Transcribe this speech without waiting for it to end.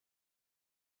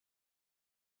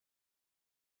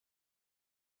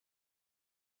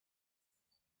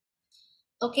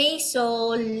Okay,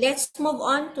 so let's move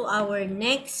on to our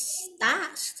next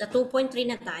task. Sa 2.3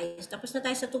 na tayo. Tapos na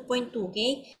tayo sa 2.2,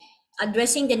 okay?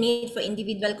 Addressing the need for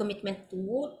individual commitment to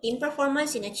team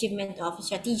performance in achievement of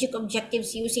strategic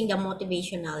objectives using the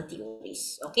motivational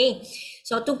theories. Okay,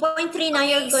 so 2.3 now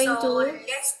you're going to...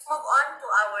 let's move on to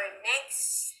our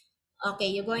next... Okay,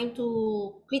 you're going to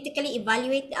critically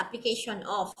evaluate the application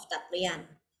of tatlo yan.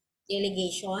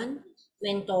 Delegation,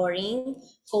 mentoring,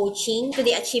 coaching to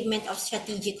the achievement of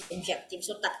strategic objectives.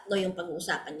 So tatlo yung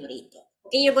pag-uusapan nyo rito.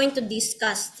 Okay, you're going to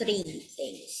discuss 3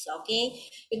 things. Okay?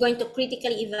 You're going to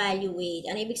critically evaluate.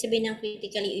 Ano ibig sabihin ng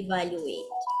critically evaluate?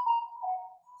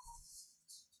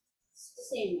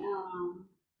 Same.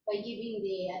 By giving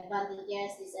the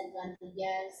advantages,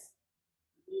 disadvantages,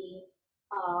 the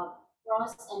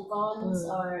pros and cons,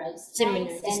 or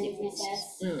strengths and weaknesses.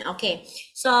 Okay,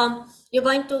 so you're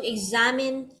going to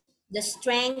examine the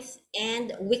strength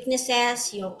and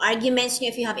weaknesses, your arguments.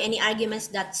 If you have any arguments,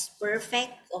 that's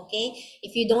perfect. Okay,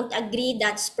 if you don't agree,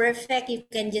 that's perfect. You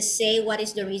can just say what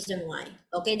is the reason why.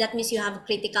 Okay, that means you have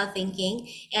critical thinking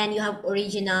and you have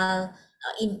original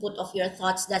input of your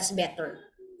thoughts. That's better.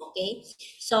 Okay,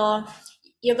 so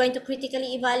you're going to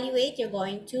critically evaluate. You're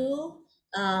going to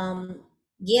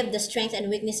give the strengths and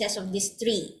weaknesses of these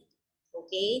 3.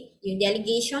 Okay, yung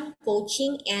delegation,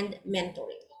 coaching, and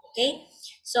mentoring. Okay,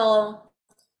 so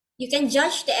you can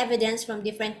judge the evidence from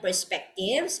different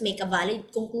perspectives, make a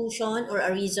valid conclusion or a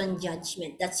reasoned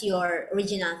judgment. That's your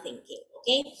original thinking.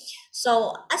 Okay,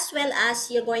 so as well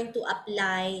as you're going to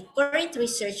apply current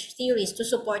research theories to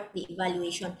support the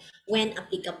evaluation when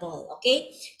applicable.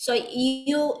 Okay, so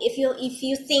if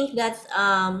you think that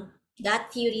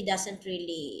that theory doesn't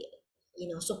really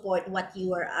support what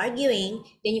you are arguing,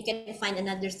 then you can find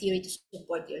another theory to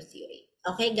support your theory.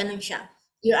 Okay, ganun siya.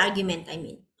 Your argument, I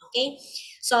mean. Okay,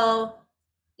 so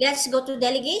let's go to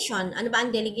delegation. Ano ba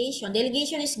ang delegation?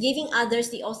 Delegation is giving others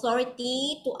the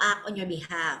authority to act on your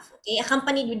behalf. Okay,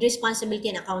 accompanied with responsibility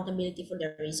and accountability for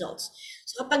the results.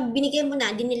 So kapag binigay mo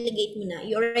na, dinelegate mo na,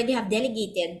 you already have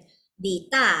delegated the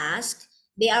task,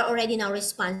 they are already now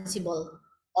responsible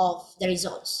of the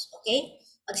results. Okay?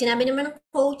 Pag sinabi naman ng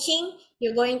coaching,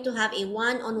 you're going to have a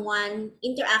one-on-one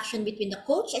interaction between the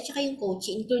coach at saka yung coach,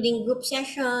 including group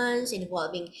sessions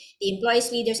involving the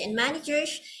employees, leaders, and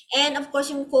managers. And of course,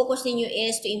 yung focus ninyo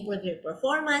is to improve your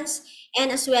performance,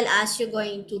 and as well as you're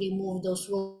going to remove those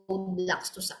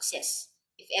roadblocks to success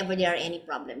if ever there are any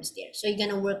problems there. So you're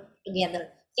gonna work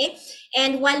together. Okay,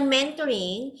 and while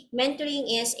mentoring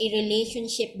is a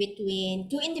relationship between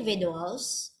 2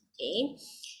 individuals. Okay,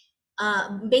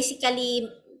 basically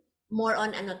more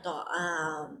on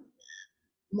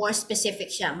more specific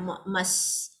siya,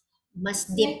 mas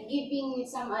deep. Like giving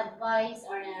some advice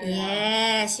or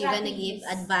yes, you're gonna give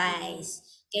advice.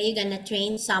 Okay, you're gonna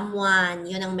train someone,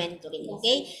 yun ang mentoring.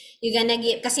 Okay, you're gonna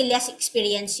give, kasi less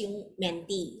experience yung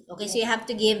mentee. Okay, so you have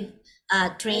to give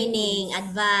training,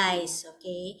 advice.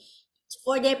 Okay,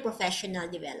 for their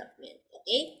professional development.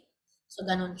 Okay, so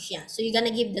ganon siya. So you're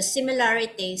gonna give the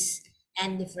similarities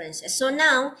and differences. So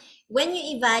now, when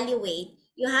you evaluate,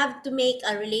 you have to make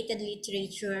a related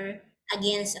literature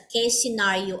against a case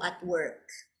scenario at work.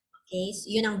 Okay,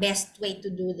 so yun ang best way to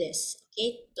do this.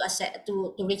 Okay,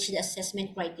 to reach the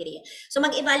assessment criteria. So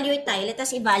mag-evaluate tayo. Let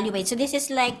us evaluate. So this is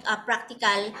like a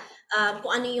practical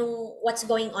kung ano yung what's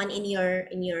going on in your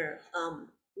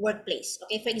workplace.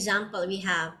 Okay, for example, we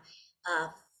have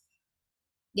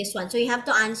this one. So you have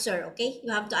to answer. Okay,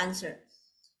 you have to answer.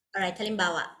 All right,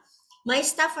 halimbawa, my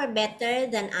staff are better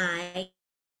than I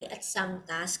at some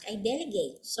task I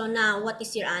delegate. So now, what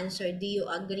is your answer? Do you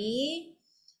agree?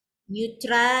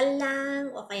 Neutral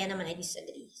lang? O kaya naman I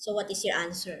disagree? So what is your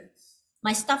answer?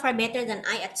 My staff are better than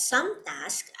I at some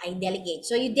task I delegate.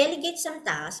 So you delegate some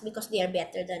tasks because they are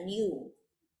better than you.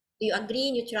 Do you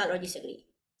agree, neutral, or disagree?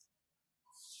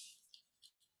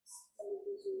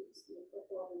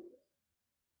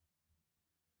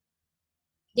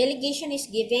 Delegation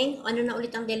is giving. Ano na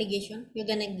ulit ang delegation? You're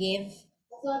gonna give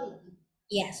authority.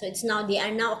 Yeah, so it's now, they are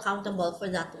now accountable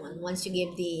for that one. Once you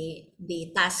give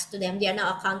the task to them, they are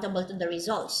now accountable to the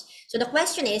results. So the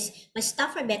question is, my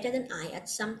staff are better than I at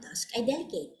some task I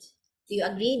delegate. Do you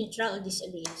agree, neutral, or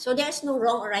disagree? So there's no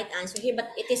wrong or right answer here,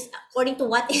 but it is according to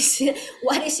what is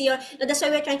your, no, that's why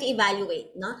we're trying to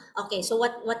evaluate, no? Okay, so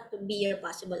what would be your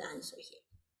possible answer here?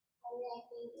 I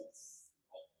think it's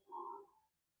like,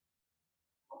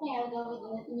 okay, I'll go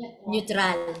with neutral.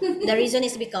 Neutral. The reason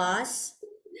is because?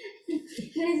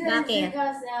 Bakit?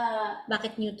 Because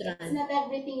bakit neutral? It's not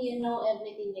everything you know,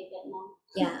 everything they can know.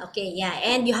 Yeah, okay, yeah.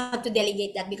 And you have to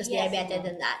delegate that because yes, they are better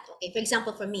than that. Okay, for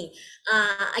example, for me,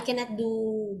 I cannot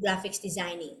do graphics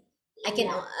designing. I can,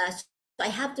 Yeah. so I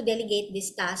have to delegate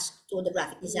this task to the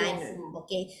graphic Yes, designer. ma'am.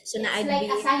 Okay, so now It's I'd like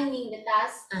be, assigning the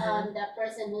task uh-huh, on the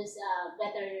person who's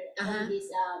better uh-huh. on this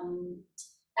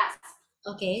task.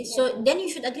 Okay, Yes, so ma'am. then you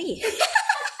should agree.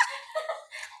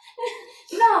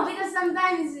 No, because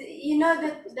sometimes you know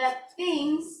that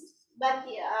things, but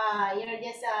you're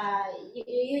just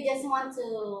you just want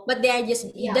to, But they are just,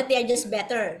 yeah. that they are just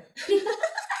better.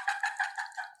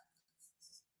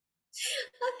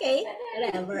 Okay,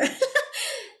 whatever.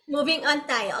 Moving on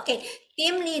tayo. Okay,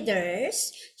 team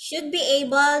leaders should be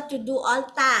able to do all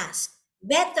tasks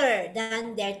better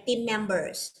than their team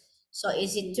members. So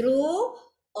is it true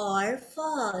or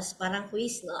false? Parang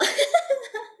quiz, no?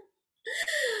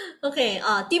 Okay,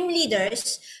 team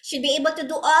leaders should be able to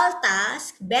do all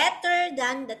tasks better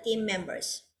than the team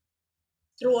members.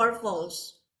 True or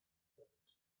false?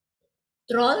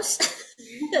 Trolls?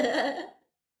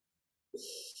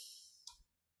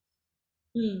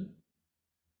 Hmm.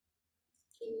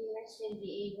 You should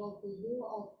be able to do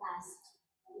all tasks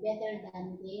better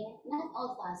than their, not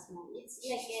all tasks, ma'am. It's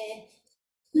like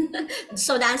a,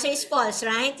 So the answer is false,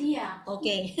 right? yeah.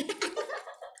 Okay.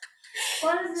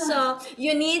 Also, So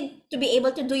you need to be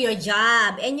able to do your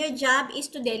job, and your job is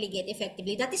to delegate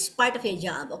effectively. That is part of your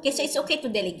job. Okay, so it's okay to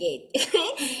delegate.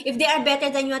 If they are better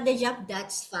than you at the job,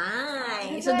 that's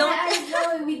fine. that's So why don't. I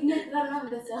go with neutral, ma'am.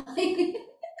 That's why.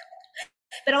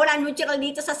 Pero wala neutral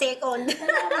dito sa second.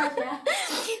 Wala siya.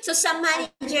 So some Wala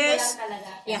managers, talaga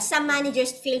siya. yeah, some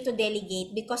managers fail to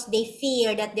delegate because they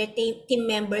fear that their team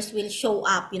members will show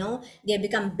up, they'll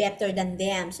become better than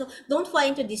them. So don't fall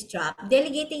into this trap.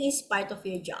 Delegating is part of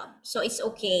your job. So it's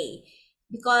okay.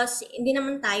 Because hindi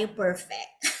naman tayo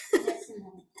perfect. Yes,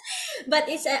 ma'am. But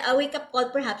it's a wake-up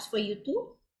call perhaps for you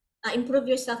to improve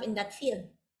yourself in that field.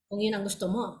 Kung yun ang gusto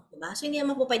mo, di ba? So hindi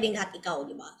naman po pwedeng lahat ikaw,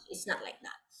 di ba? It's not like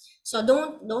that. So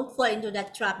don't fall into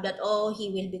that trap that, oh, he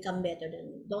will become better than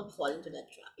you. Don't fall into that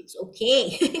trap. It's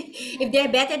okay. If they're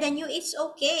better than you, it's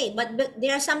okay. But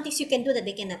there are some things you can do that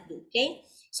they cannot do, okay?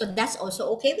 So that's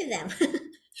also okay with them.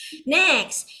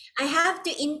 Next, I have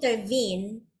to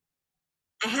intervene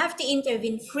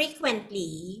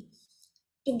frequently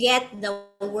to get the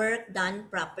work done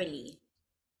properly.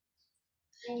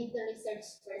 I need to research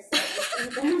first.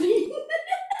 Interview.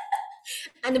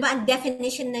 Ano ba ang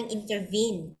definition ng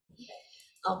intervene?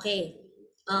 Okay.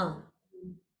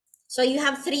 So you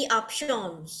have three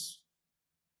options.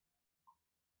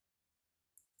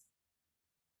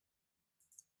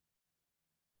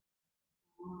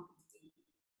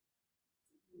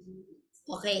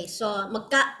 Okay, so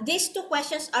these two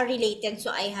questions are related, so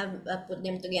I have put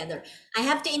them together. I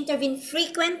have to intervene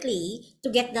frequently to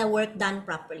get the work done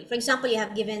properly. For example, you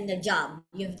have given the job,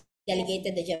 you've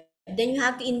delegated the job, then you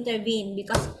have to intervene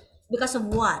because of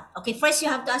what? Okay, first you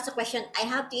have to ask the question, I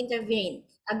have to intervene.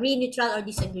 Agree, neutral, or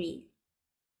disagree?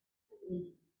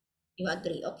 You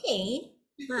agree. Okay,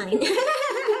 fine.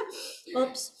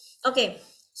 Oops. Okay,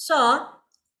 so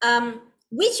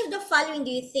which of the following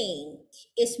do you think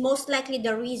is most likely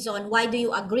the reason why do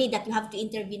you agree that you have to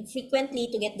intervene frequently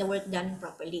to get the work done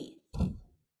properly?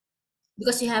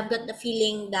 Because you have got the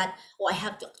feeling that, oh, I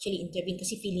have to actually intervene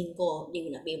kasi feeling ko they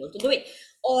will not be able to do it.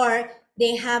 Or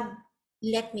they have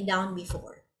let me down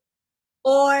before.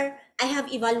 Or I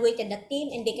have evaluated the team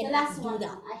and they The cannot last do one,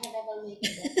 that. I have evaluated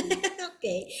that.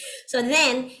 Okay. So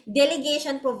then,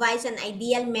 delegation provides an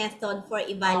ideal method for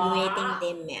evaluating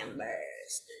team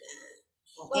members.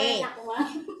 Okay.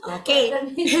 Okay.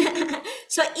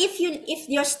 So if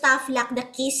your staff lack the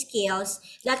key skills,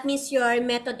 that means your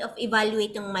method of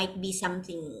evaluating might be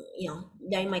something,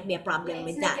 there might be a problem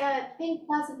with It's like that. think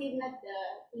positive, not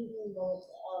thinking about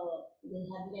they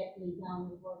have let me down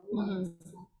before.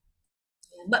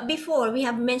 But before, we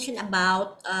have mentioned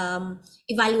about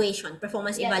evaluation,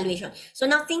 performance Yes. evaluation. So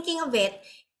now thinking of it,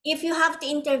 if you have to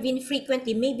intervene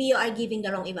frequently, maybe you are giving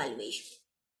the wrong evaluation.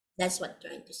 That's what I'm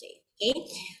trying to say. Okay?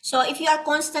 So if you are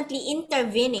constantly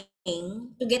intervening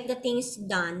to get the things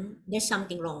done, there's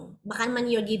something wrong. Baka man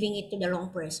you're giving it to the wrong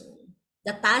person.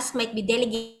 The task might be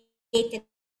delegated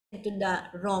to the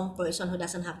wrong person who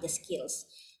doesn't have the skills.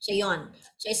 So yon.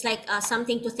 So it's like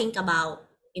something to think about,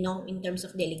 in terms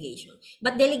of delegation.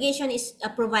 But delegation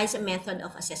provides a method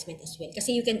of assessment as well.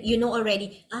 Kasi you know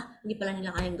already, hindi pala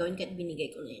nila kayang gawin kahit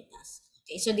binigay ko na yung task.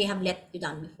 Okay, so they have let you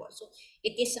down before. So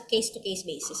it is a case-to-case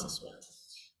basis as well.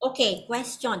 Okay,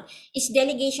 question. Is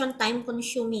delegation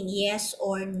time-consuming? Yes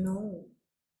or no?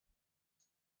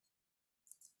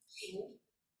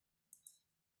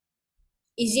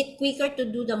 Is it quicker to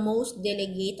do the most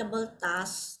delegatable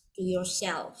task to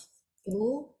yourself?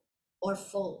 True or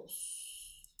false?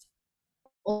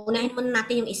 Unahin muna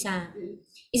natin yung isa.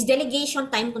 Is delegation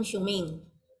time-consuming?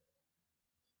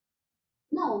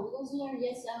 No, because we are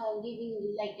just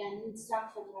giving like an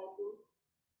instruction right now.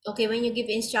 Okay, when you give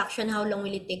instruction, how long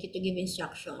will it take you to give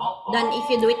instruction? Than if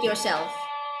you do it yourself.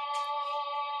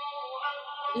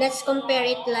 Let's compare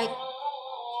it like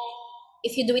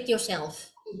if you do it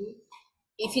yourself.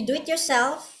 If you do it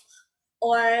yourself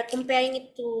or comparing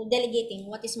it to delegating,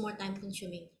 what is more time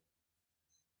consuming?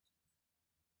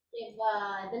 If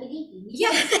delegating.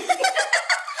 Yeah.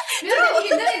 Because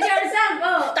you do it yourself,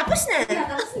 oh. Tapos na. Yeah,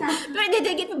 tapos na. Pero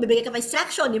i-delegate mo, bibigay ka pa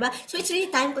instruction, di ba? So it's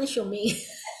really time consuming.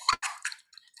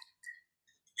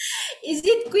 Is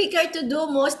it quicker to do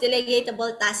most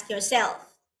delegatable task yourself?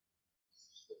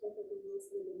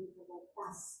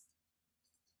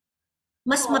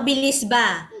 Mas mabilis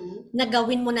ba na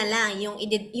gawin mo na lang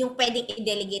yung pwedeng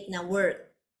i-delegate na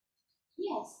work?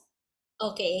 Yes.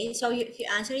 Okay, so if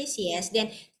your answer is yes, then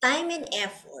time and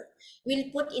effort will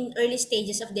put in early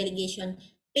stages of delegation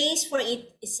pays for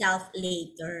itself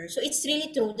later. So it's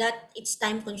really true that it's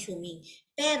time consuming.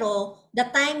 Pero the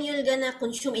time you're gonna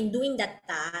consume in doing that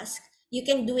task, you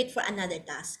can do it for another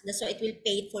task. So it will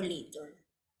pay it for later.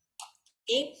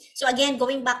 Okay? So again,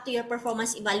 going back to your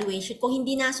performance evaluation, kung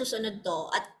hindi na susunod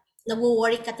to at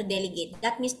nag-worry ka to delegate,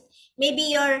 that means maybe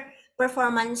your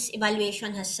performance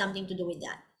evaluation has something to do with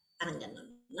that. Parang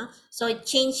ganun, no? So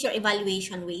change your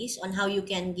evaluation ways on how you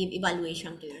can give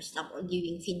evaluation to your staff or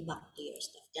giving feedback to your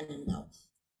staff. Ganun daw.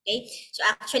 Okay? So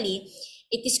actually,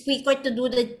 it is quicker to do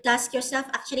the task yourself.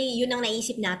 Actually, yun ang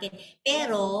naisip natin.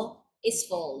 Pero, it's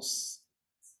false.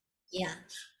 Yeah.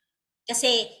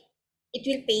 Kasi, it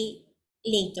will pay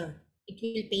later. It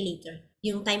will pay later.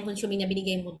 Yung time consuming na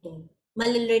binigay mo doon.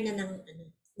 Malalearn na ng,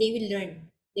 they will learn.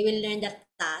 They will learn that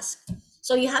task.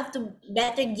 So you have to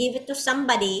better give it to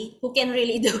somebody who can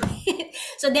really do it.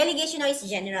 So delegation now is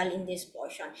general in this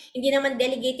portion. Hindi naman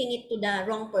delegating it to the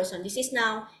wrong person. This is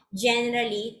now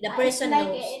generally the person it's like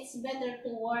knows. It's better to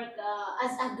work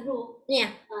as a group. Yeah.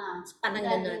 Parang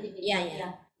ganun.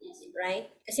 Yeah. Yes. Right?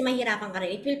 Kasi mahirapan ka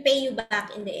rin. It will pay you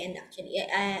back in the end actually.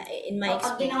 In my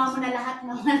experience. Pag ginawa mo na lahat,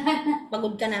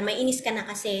 pagod ka na, mainis ka na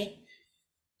kasi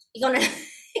ikaw na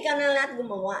ikaw na lahat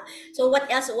gumawa. So what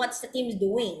else, what's the team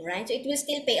doing, right? So it will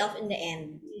still pay off in the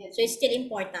end. Yes. So it's still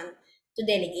important to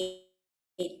delegate.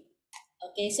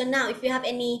 Okay, so now if you have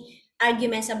any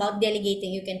arguments about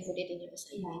delegating, you can put it in your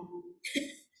assignment.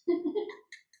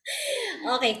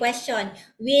 Okay, question.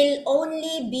 Will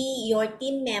only be your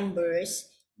team members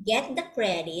get the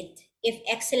credit if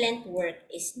excellent work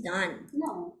is done?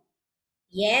 No.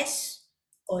 Yes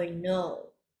or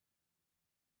no?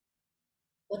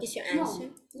 What is your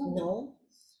answer? No.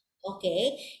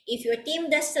 Okay. If your team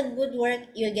does a good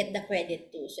work, you'll get the credit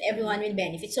too. So everyone will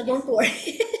benefit. So don't worry.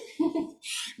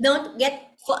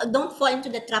 don't fall into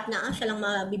the trap na siya lang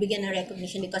mabibigyan ng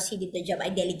recognition because he did the job. I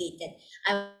delegated.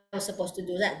 I was supposed to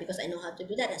do that because I know how to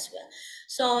do that as well.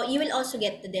 So you will also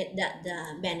get the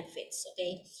benefits.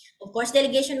 Okay. Of course,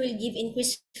 delegation will give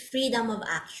increased freedom of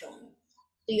action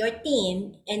to your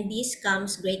team, and this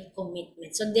comes great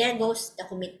commitment. So there goes the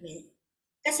commitment.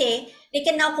 Kasi they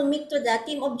can now commit to the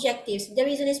team objectives. The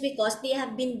reason is because they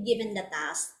have been given the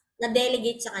task na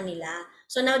delegate sa kanila.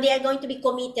 So now they are going to be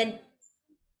committed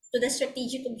to the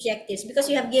strategic objectives because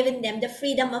you have given them the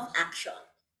freedom of action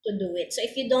to do it. So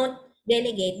if you don't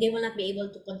delegate, they will not be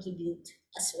able to contribute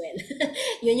as well.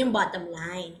 Yun yung bottom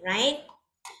line, right?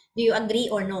 Do you agree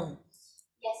or no?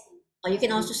 Yes. Or you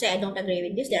can also say, I don't agree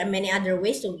with this. There are many other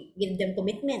ways to give them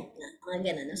commitment.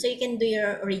 So you can do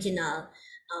your original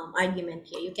argument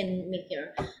here. You can make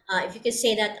your, if you could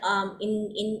say that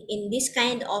in this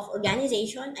kind of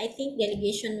organization, I think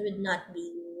delegation would not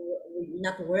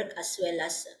work as well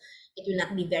as it will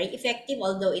not be very effective,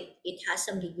 although it has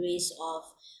some degrees of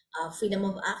freedom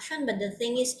of action. But the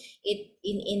thing is,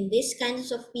 in these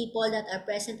kinds of people that are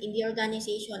present in the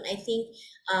organization, I think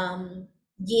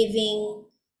giving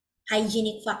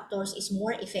hygienic factors is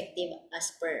more effective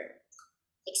as per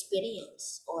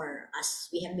experience or as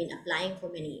we have been applying for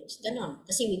many years. Ganon.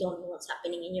 Kasi we don't know what's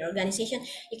happening in your organization.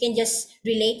 You can just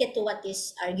relate it to what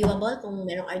is arguable, kung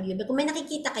merong arguable. Kung may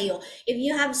nakikita kayo, if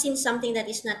you have seen something that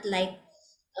is not like,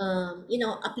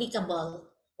 applicable,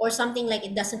 or something like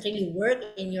it doesn't really work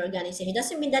in your organization, it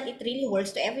doesn't mean that it really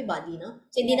works to everybody, no?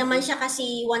 So, hindi naman siya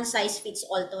kasi one size fits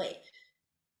all to eh.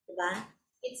 Diba?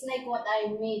 It's like what I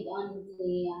made on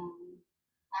the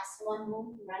last one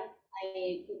home, right?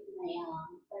 I put my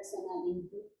personal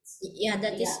inputs. Yeah,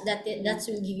 that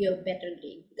will give you a better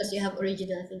grade because you have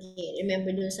original thinking.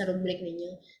 Remember dun sa rubric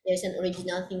ninyo, there's an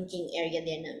original thinking area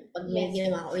there na pag may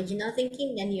ginawa original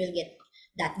thinking, then you'll get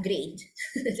that grade.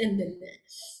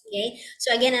 Okay,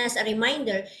 so again, as a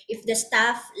reminder, if the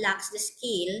staff lacks the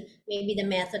skill, maybe the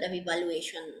method of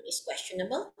evaluation is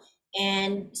questionable,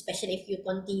 and especially if you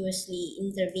continuously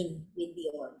intervene with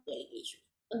your delegation.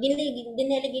 Pag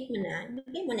dinelegate mo na,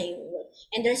 bigay mo na yung work.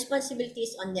 And the responsibility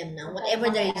is on them now.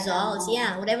 Whatever the results,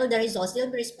 whatever the results,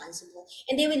 they'll be responsible.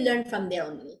 And they will learn from there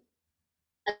only.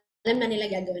 Alam na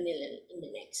nila gagawin nila in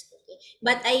the next. Okay?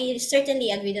 But I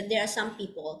certainly agree that there are some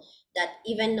people that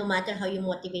even no matter how you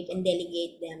motivate and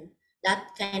delegate them,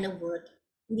 that kind of work,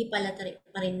 hindi pala pa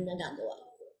rin nagagawa.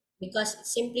 Because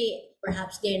simply,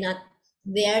 perhaps they're not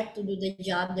there to do the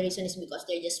job. The reason is because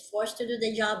they're just forced to do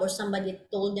the job, or somebody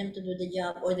told them to do the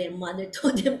job, or their mother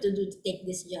told them to take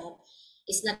this job.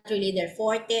 It's not really their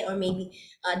forte, or maybe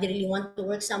they really want to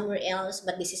work somewhere else,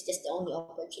 but this is just the only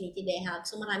opportunity they have.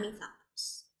 So maraming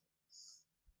factors.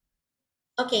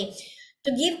 Okay, to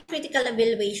give critical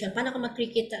evaluation, paano ka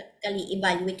mag-critically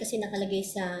evaluate? Kasi nakalagay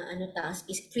sa task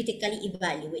is critically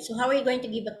evaluate. So how are you going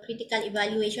to give a critical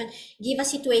evaluation? Give a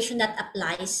situation that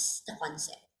applies the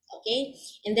concept. Okay,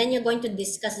 and then you're going to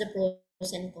discuss the pros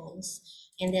and cons.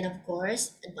 And then, of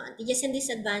course, advantages and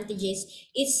disadvantages.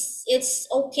 It's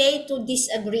okay to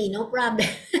disagree, no problem.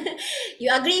 You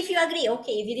agree if you agree,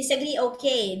 okay. If you disagree,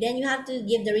 okay. Then you have to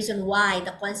give the reason why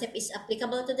the concept is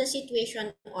applicable to the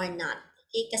situation or not.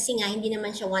 Okay? Kasi nga, hindi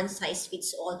naman siya one size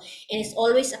fits all. And it's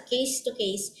always a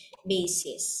case-to-case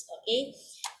basis. Okay?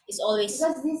 It's always...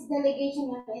 Because this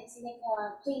delegation, it's like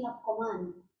a chain of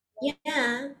command.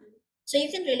 Yeah. So you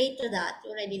can relate to that.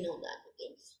 You already know that.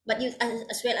 Okay? But you,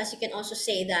 as well as you can also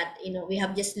say that, we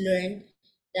have just learned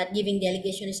that giving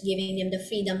delegation is giving them the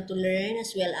freedom to learn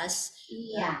as well as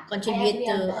contribute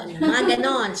to mga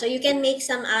ganon. So you can make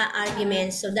some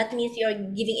arguments. So that means you're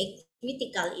giving a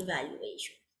critical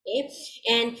evaluation. Okay?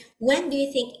 And when do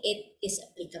you think it is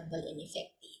applicable and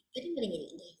effective?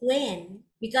 When?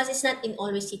 Because it's not in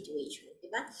always situation.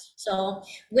 Diba? So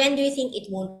when do you think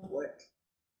it won't work?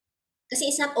 Kasi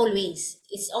it's not always.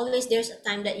 It's always there's a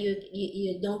time that you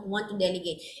don't want to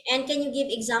delegate. And can you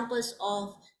give examples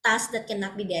of tasks that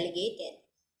cannot be delegated?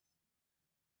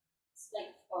 It's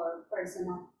like for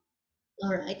personal.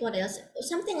 All right, what else?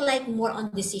 Something like more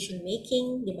on decision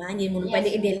making, di ba? Hindi mo pwede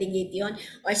i-delegate yon.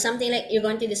 Or something like you're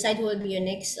going to decide who will be your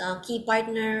next key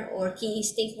partner or key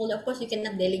stakeholder. Of course, you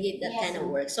cannot delegate that kind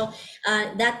of work. So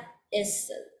that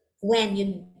is when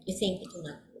you think it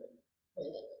will not work.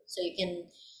 So you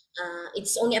can,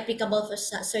 it's only applicable for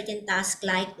certain tasks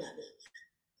like blah, blah.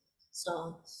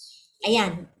 So,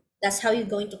 ayan, that's how you're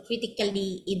going to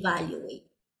critically evaluate.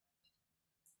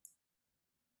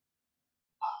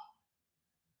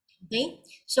 Okay,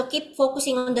 so keep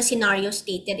focusing on the scenario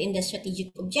stated in the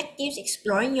strategic objectives,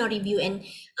 exploring your review and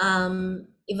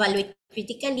evaluate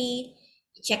critically.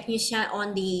 Check nyo siya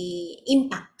on the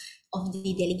impact of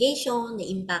the delegation,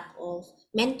 the impact of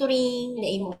mentoring,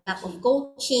 the impact of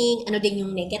coaching, ano din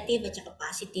yung negative at saka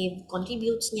positive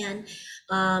contributes niyan.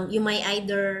 You might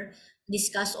either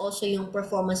discuss also yung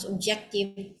performance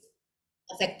objective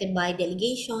affected by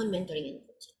delegation, mentoring, and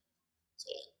coaching. So,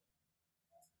 yeah.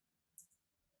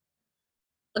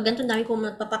 Pag ganito dami kong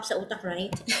magpapap sa utak,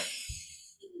 right?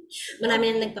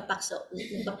 Marami nang nagpapap sa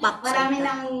Marami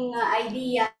ng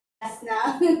ideas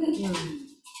na.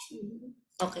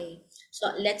 Okay,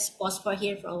 so let's pause for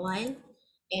here for a while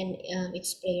and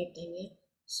it's prayer time.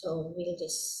 So we'll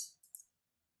just,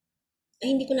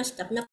 ay hindi ko na stop na